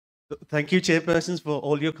Thank you, chairpersons, for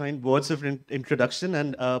all your kind words of introduction.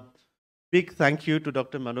 And a big thank you to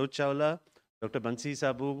Dr. Manoj Chawla, Dr. Bansi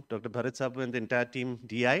Sabu, Dr. Bharat Sabu, and the entire team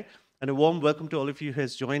DI. And a warm welcome to all of you who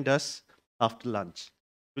has joined us after lunch.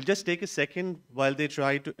 We'll just take a second while they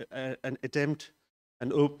try to attempt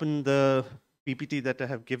and open the PPT that I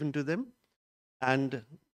have given to them. And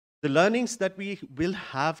the learnings that we will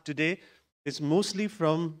have today is mostly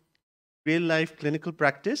from real life clinical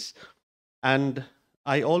practice. And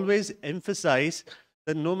I always emphasize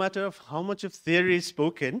that no matter of how much of theory is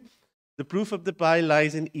spoken, the proof of the pie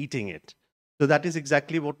lies in eating it. So that is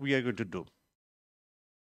exactly what we are going to do.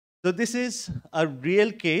 So this is a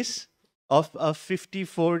real case of a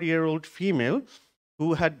 54-year-old female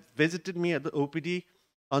who had visited me at the OPD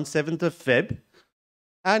on 7th of Feb.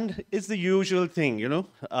 And it's the usual thing,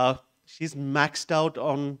 she's maxed out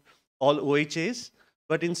on all OHAs.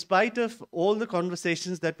 But in spite of all the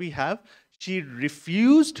conversations that we have, she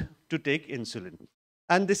refused to take insulin.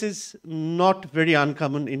 And this is not very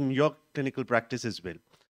uncommon in your clinical practice as well.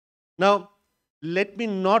 Now, let me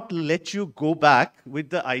not let you go back with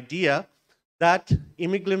the idea that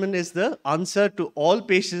Imeglimin is the answer to all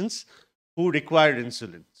patients who require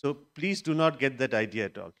insulin. So please do not get that idea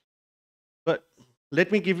at all. But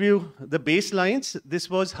let me give you the baselines. This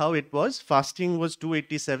was how it was. Fasting was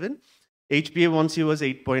 287. HbA1c was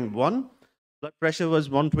 8.1. Blood pressure was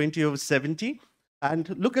 120/70. And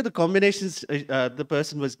look at the combinations the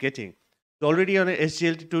person was getting. Already on a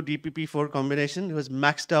SGLT2 DPP4 combination, he was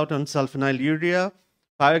maxed out on sulfonylurea,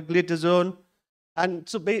 pioglitazone. And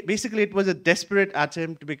so basically, it was a desperate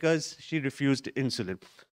attempt because she refused insulin.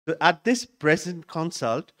 So at this present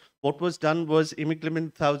consult, what was done was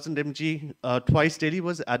Imeglimin 1000 mg twice daily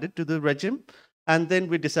was added to the regimen. And then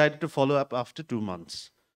we decided to follow up after 2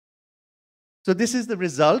 months. So this is the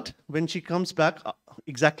result when she comes back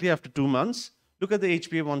exactly after 2 months. Look at the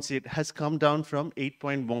HbA1c. It has come down from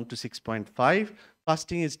 8.1 to 6.5.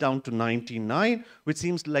 Fasting is down to 99, which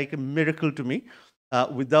seems like a miracle to me.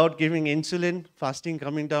 Without giving insulin, fasting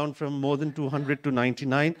coming down from more than 200 to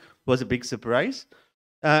 99 was a big surprise.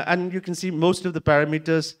 And you can see most of the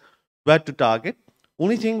parameters were to target.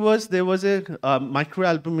 Only thing was there was a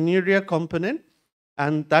microalbuminuria component,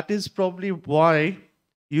 and that is probably why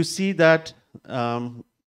you see that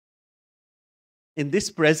in this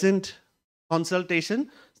present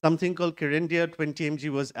consultation, something called Kerendia 20 mg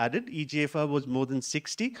was added. eGFR was more than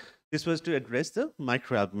 60. This was to address the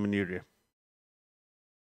microalbuminuria.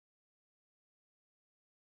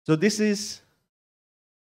 So this is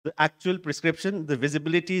the actual prescription. The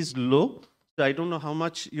visibility is low. So I don't know how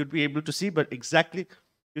much you'd be able to see, but exactly,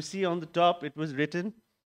 you see on the top, it was written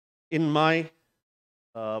in my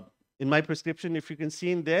prescription. If you can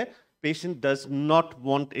see in there, patient does not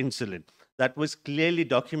want insulin. That was clearly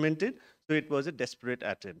documented. So it was a desperate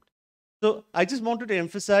attempt. So I just wanted to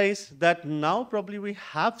emphasize that now probably we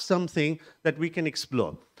have something that we can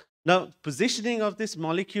explore. Now, positioning of this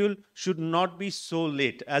molecule should not be so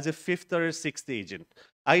late as a fifth or a sixth agent.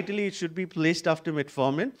 Ideally, it should be placed after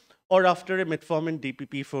metformin or after a metformin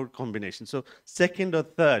DPP4 combination. So second or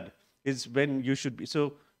third is when you should be.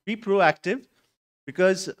 So be proactive,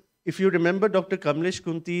 because if you remember Dr. Kamlesh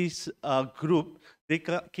Kunti's group, they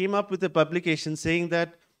came up with a publication saying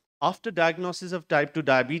that after diagnosis of type 2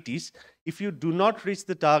 diabetes, if you do not reach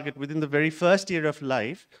the target within the very first year of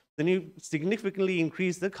life, then you significantly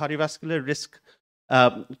increase the cardiovascular risk,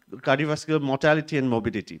 cardiovascular mortality and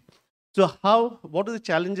morbidity. So what are the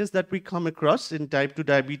challenges that we come across in type 2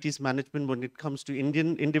 diabetes management when it comes to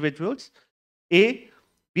Indian individuals? A,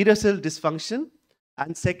 beta cell dysfunction,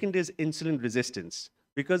 and second is insulin resistance.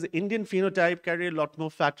 Because the Indian phenotype carry a lot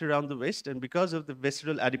more fat around the waist, and because of the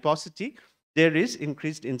visceral adiposity, there is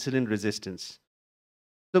increased insulin resistance.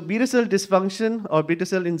 So beta cell dysfunction or beta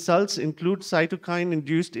cell insults include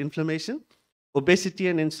cytokine-induced inflammation, obesity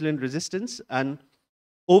and insulin resistance, and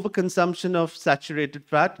overconsumption of saturated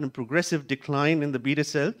fat and progressive decline in the beta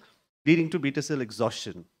cell, leading to beta cell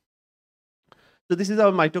exhaustion. So this is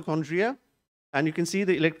our mitochondria, and you can see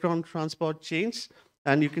the electron transport chains,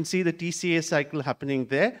 and you can see the TCA cycle happening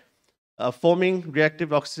there, forming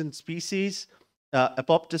reactive oxygen species,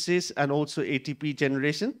 apoptosis, and also ATP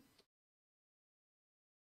generation.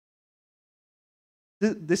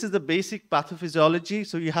 This is the basic pathophysiology.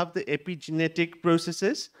 So you have the epigenetic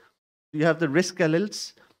processes, you have the risk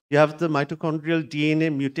alleles, you have the mitochondrial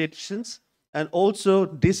DNA mutations, and also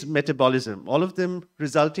dysmetabolism, all of them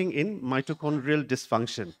resulting in mitochondrial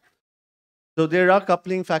dysfunction. So there are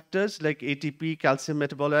coupling factors like ATP, calcium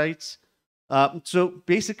metabolites. So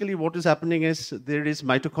basically what is happening is there is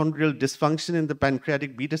mitochondrial dysfunction in the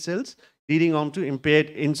pancreatic beta cells, leading on to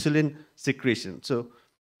impaired insulin secretion. So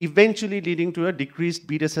eventually leading to a decreased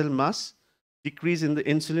beta cell mass, decrease in the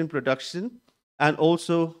insulin production, and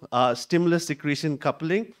also stimulus secretion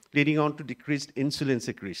coupling, leading on to decreased insulin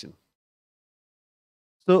secretion.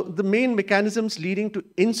 So the main mechanisms leading to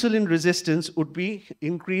insulin resistance would be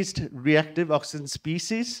increased reactive oxygen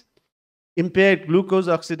species, impaired glucose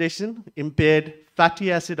oxidation, impaired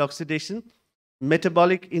fatty acid oxidation,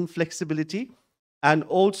 metabolic inflexibility, and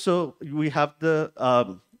also we have the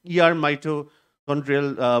ER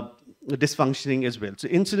mitochondrial dysfunctioning as well. So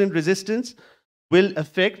insulin resistance will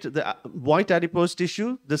affect the white adipose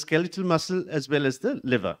tissue, the skeletal muscle, as well as the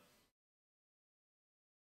liver.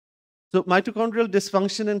 So mitochondrial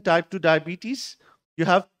dysfunction in type 2 diabetes, you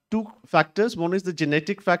have two factors. One is the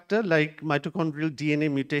genetic factor, like mitochondrial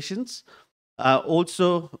DNA mutations.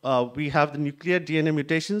 We have the nuclear DNA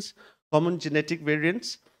mutations, common genetic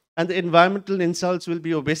variants, and the environmental insults will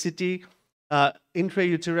be obesity,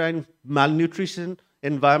 intrauterine malnutrition,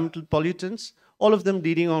 environmental pollutants, all of them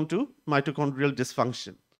leading on to mitochondrial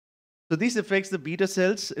dysfunction. So this affects the beta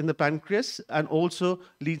cells in the pancreas and also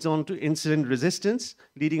leads on to insulin resistance,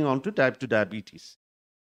 leading on to type 2 diabetes.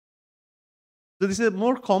 So this is a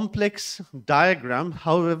more complex diagram.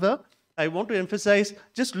 However, I want to emphasize,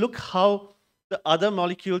 just look how the other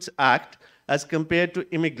molecules act as compared to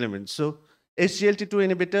imeglimin. So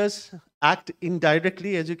SGLT2 inhibitors act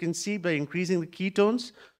indirectly, as you can see, by increasing the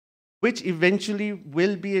ketones, which eventually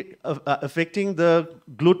will be affecting the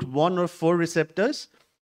GLUT1 or 4 receptors.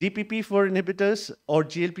 DPP4 inhibitors or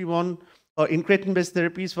GLP-1 or incretin-based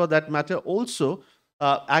therapies for that matter also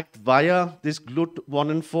act via this GLUT1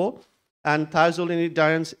 and 4, and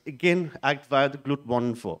thiazolidinediones again act via the GLUT1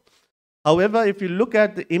 and 4. However, if you look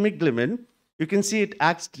at the imeglimin, you can see it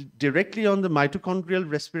acts directly on the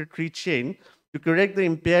mitochondrial respiratory chain to correct the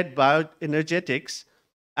impaired bioenergetics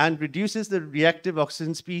and reduces the reactive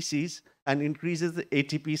oxygen species and increases the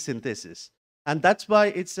ATP synthesis. And that's why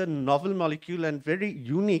it's a novel molecule and very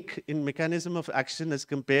unique in mechanism of action as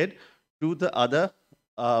compared to the other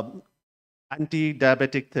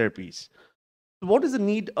anti-diabetic therapies. So what is the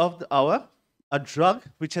need of the hour? A drug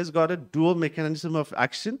which has got a dual mechanism of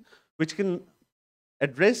action, which can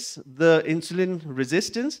address the insulin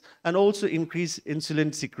resistance and also increase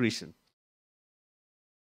insulin secretion.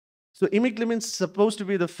 So imeglimin is supposed to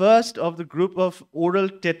be the first of the group of oral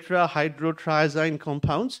tetrahydrotriazine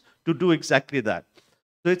compounds to do exactly that.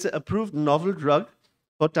 So it's an approved novel drug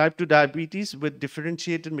for type 2 diabetes with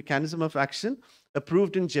differentiated mechanism of action,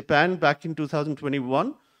 approved in Japan back in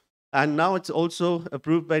 2021. And now it's also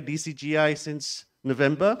approved by DCGI since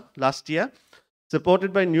November last year,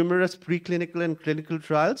 supported by numerous preclinical and clinical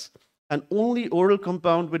trials, and only oral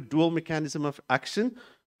compound with dual mechanism of action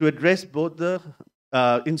to address both the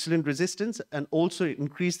insulin resistance and also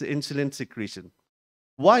increase the insulin secretion.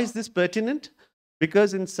 Why is this pertinent?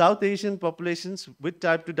 Because in South Asian populations with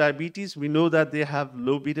type 2 diabetes, we know that they have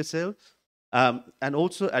low beta cell and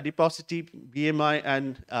also adiposity, BMI,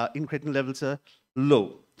 and incretin levels are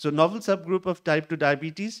low. So novel subgroup of type 2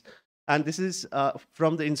 diabetes, and this is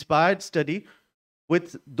from the INSPIRED study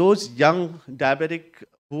with those young diabetic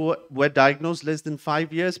who were diagnosed less than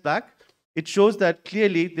 5 years back. It shows that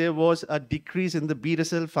clearly there was a decrease in the beta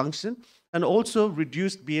cell function and also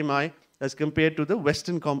reduced BMI as compared to the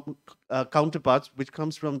Western counterparts, which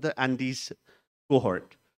comes from the Andes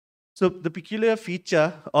cohort. So the peculiar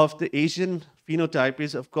feature of the Asian phenotype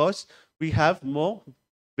is, of course, we have more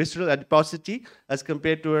visceral adiposity as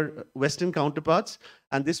compared to our Western counterparts,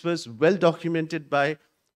 and this was well documented by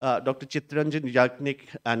Dr. Chitranjan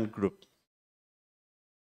Yagnik and group.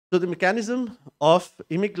 So the mechanism of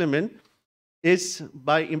imeglimin is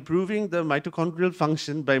by improving the mitochondrial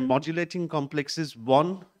function by modulating complexes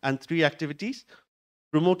 1 and 3 activities,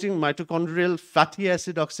 promoting mitochondrial fatty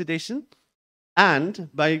acid oxidation, and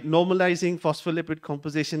by normalizing phospholipid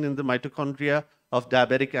composition in the mitochondria of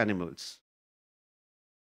diabetic animals.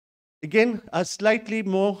 Again, a slightly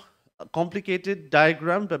more complicated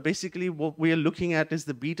diagram, but basically what we are looking at is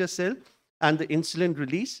the beta cell and the insulin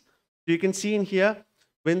release. So you can see in here,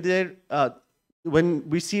 when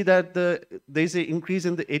we see that there's an increase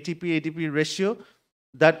in the ATP-ATP ratio,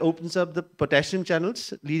 that opens up the potassium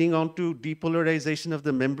channels, leading on to depolarization of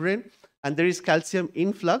the membrane, and there is calcium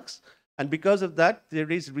influx, and because of that,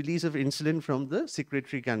 there is release of insulin from the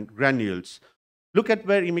secretory granules. Look at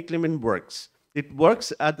where imeglimin works. It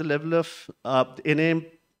works at the level of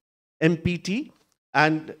NAMPT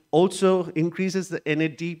and also increases the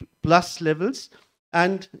NAD plus levels,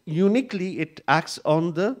 and uniquely, it acts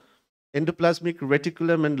on the endoplasmic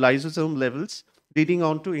reticulum and lysosome levels, leading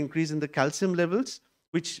on to increase in the calcium levels,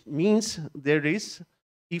 which means there is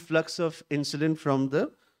efflux of insulin from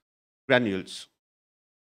the granules.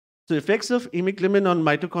 So effects of imeglimin on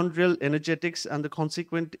mitochondrial energetics and the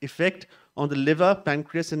consequent effect on the liver,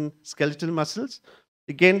 pancreas, and skeletal muscles.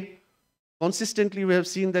 Again, consistently, we have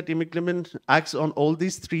seen that imeglimin acts on all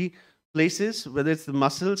these three places, whether it's the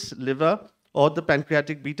muscles, liver, or the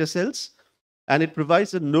pancreatic beta cells. And it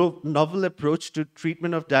provides a novel approach to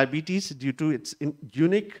treatment of diabetes due to its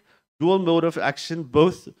unique dual mode of action,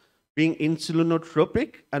 both being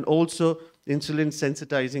insulinotropic and also insulin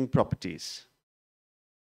sensitizing properties.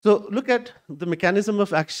 So look at the mechanism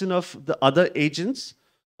of action of the other agents.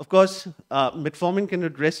 Of course, metformin can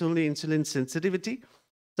address only insulin sensitivity.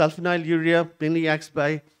 Sulfonylurea mainly acts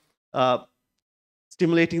by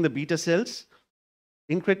stimulating the beta cells.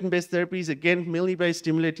 Incretin-based therapies, again, mainly by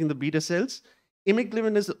stimulating the beta cells.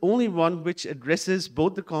 Imeglimin is the only one which addresses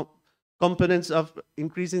both the components of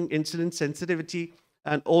increasing insulin sensitivity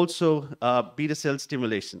and also beta cell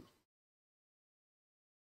stimulation.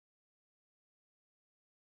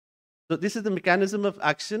 So this is the mechanism of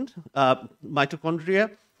action,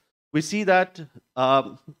 mitochondria. We see that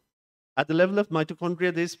at the level of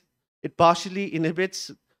mitochondria, it partially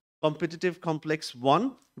inhibits competitive complex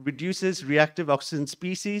 1, reduces reactive oxygen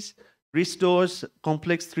species, restores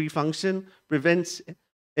complex 3 function, prevents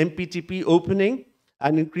MPTP opening,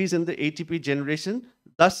 and increase in the ATP generation,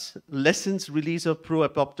 thus lessens release of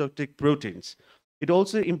pro-apoptotic proteins. It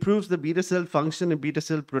also improves the beta cell function and beta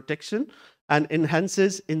cell protection and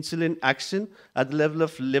enhances insulin action at the level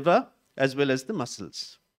of liver as well as the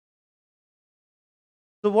muscles.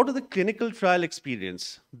 So what are the clinical trial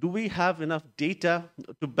experience? Do we have enough data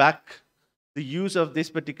to back the use of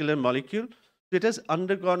this particular molecule? It has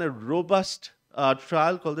undergone a robust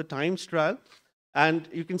trial called the TIMES trial. And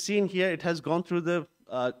you can see in here, it has gone through the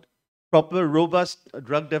proper, robust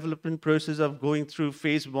drug development process of going through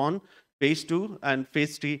phase 1, phase 2, and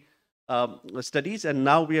phase 3 studies. And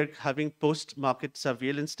now we are having post-market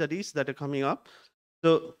surveillance studies that are coming up.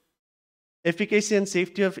 So efficacy and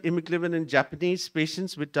safety of imeglimin in Japanese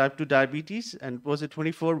patients with type 2 diabetes, and was a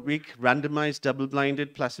 24-week randomized,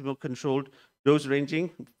 double-blinded, placebo-controlled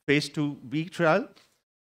dose-ranging phase 2B trial.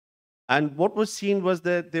 And what was seen was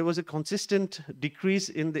that there was a consistent decrease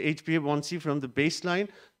in the HbA1c from the baseline,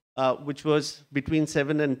 which was between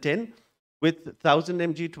 7 and 10, with 1,000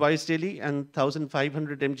 mg twice daily and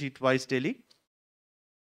 1,500 mg twice daily.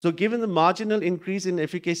 So given the marginal increase in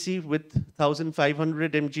efficacy with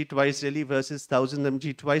 1,500 mg twice daily versus 1,000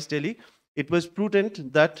 mg twice daily, it was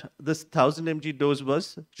prudent that this 1,000 mg dose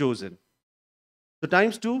was chosen. So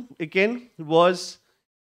times 2, again, was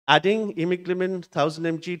adding imeglimin 1,000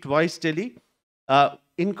 mg twice daily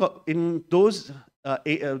in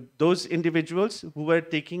those individuals who were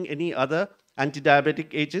taking any other anti-diabetic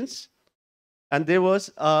agents. And there was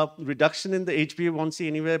a reduction in the HbA1c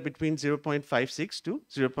anywhere between 0.56 to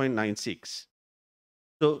 0.96.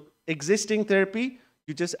 So existing therapy,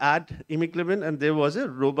 you just add imeglimin, and there was a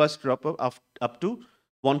robust drop of up to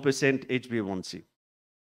 1% HbA1c.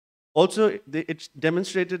 Also, it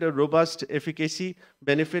demonstrated a robust efficacy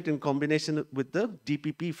benefit in combination with the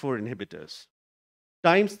DPP-4 inhibitors.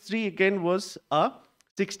 Times 3, again, was a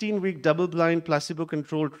 16-week double-blind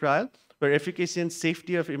placebo-controlled trial where efficacy and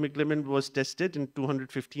safety of imeglimin was tested in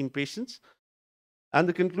 215 patients. And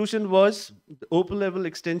the conclusion was the open level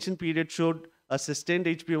extension period showed a sustained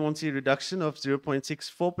HbA1c reduction of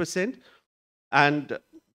 0.64%, and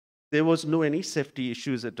there was no any safety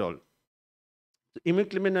issues at all.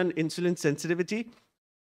 Imeglimin and insulin sensitivity,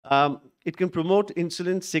 it can promote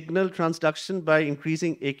insulin signal transduction by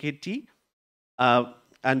increasing AKT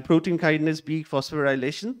and protein kinase B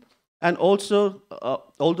phosphorylation. And also,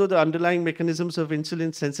 although the underlying mechanisms of insulin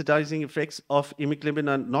sensitizing effects of imeglimin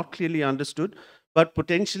are not clearly understood, but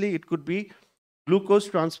potentially it could be glucose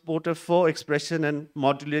transporter 4 expression and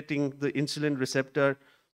modulating the insulin receptor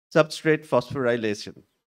substrate phosphorylation.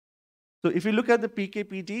 So if you look at the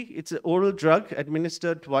PK/PD, it's an oral drug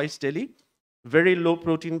administered twice daily, very low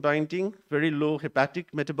protein binding, very low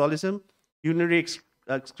hepatic metabolism, urinary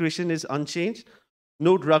excretion is unchanged,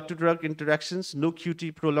 no drug-to-drug interactions, no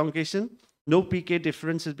QT prolongation, no PK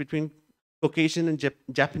differences between Caucasian and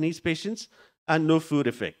Japanese patients, and no food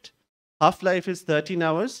effect. Half-life is 13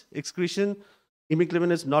 hours. Excretion,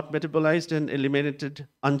 imeglimin is not metabolized and eliminated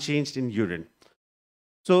unchanged in urine.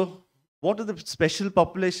 So what are the special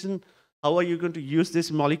population? How are you going to use this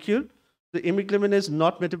molecule? The imeglimin is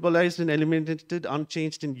not metabolized and eliminated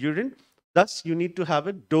unchanged in urine. Thus, you need to have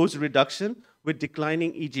a dose reduction with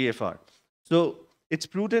declining eGFR. So it's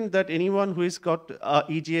prudent that anyone who has got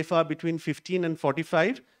eGFR between 15 and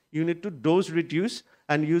 45, you need to dose reduce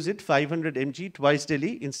and use it 500 mg twice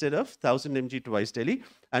daily instead of 1,000 mg twice daily.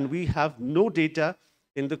 And we have no data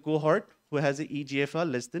in the cohort who has a EGFR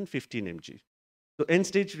less than 15 mg. So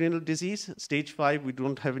end-stage renal disease, stage 5, we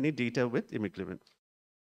don't have any data with Imeglimin.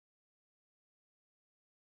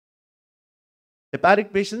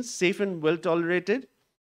 Hepatic patients, safe and well-tolerated.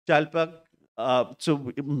 Childbirth,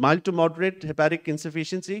 so mild to moderate hepatic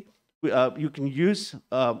insufficiency, you can use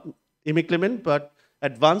Imeglimin, but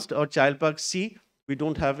advanced or childbirth C, we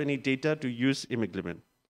don't have any data to use Imeglimin.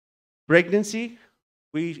 Pregnancy,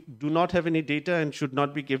 we do not have any data and should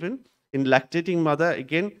not be given. In lactating mother,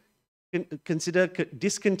 again, consider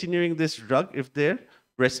discontinuing this drug if they're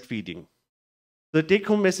breastfeeding. The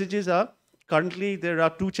take-home messages are, currently there are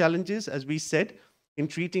 2 challenges, as we said, in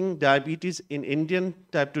treating diabetes in Indian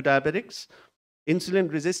type 2 diabetics: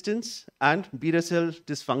 insulin resistance and beta cell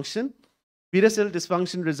dysfunction. Beta cell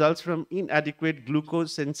dysfunction results from inadequate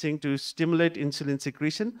glucose sensing to stimulate insulin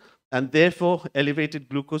secretion, and therefore elevated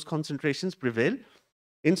glucose concentrations prevail.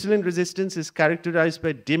 Insulin resistance is characterized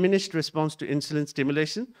by diminished response to insulin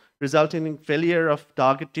stimulation, resulting in failure of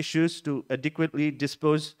target tissues to adequately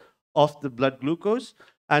dispose of the blood glucose.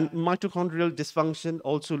 And mitochondrial dysfunction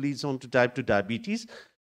also leads on to type 2 diabetes.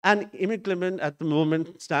 And Imeglimin at the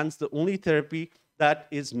moment stands the only therapy that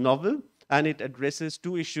is novel, and it addresses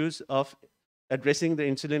 2 issues of addressing the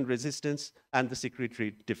insulin resistance and the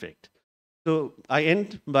secretory defect. So I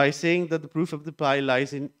end by saying that the proof of the pie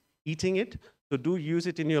lies in eating it. So do use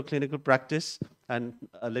it in your clinical practice, and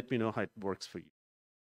let me know how it works for you.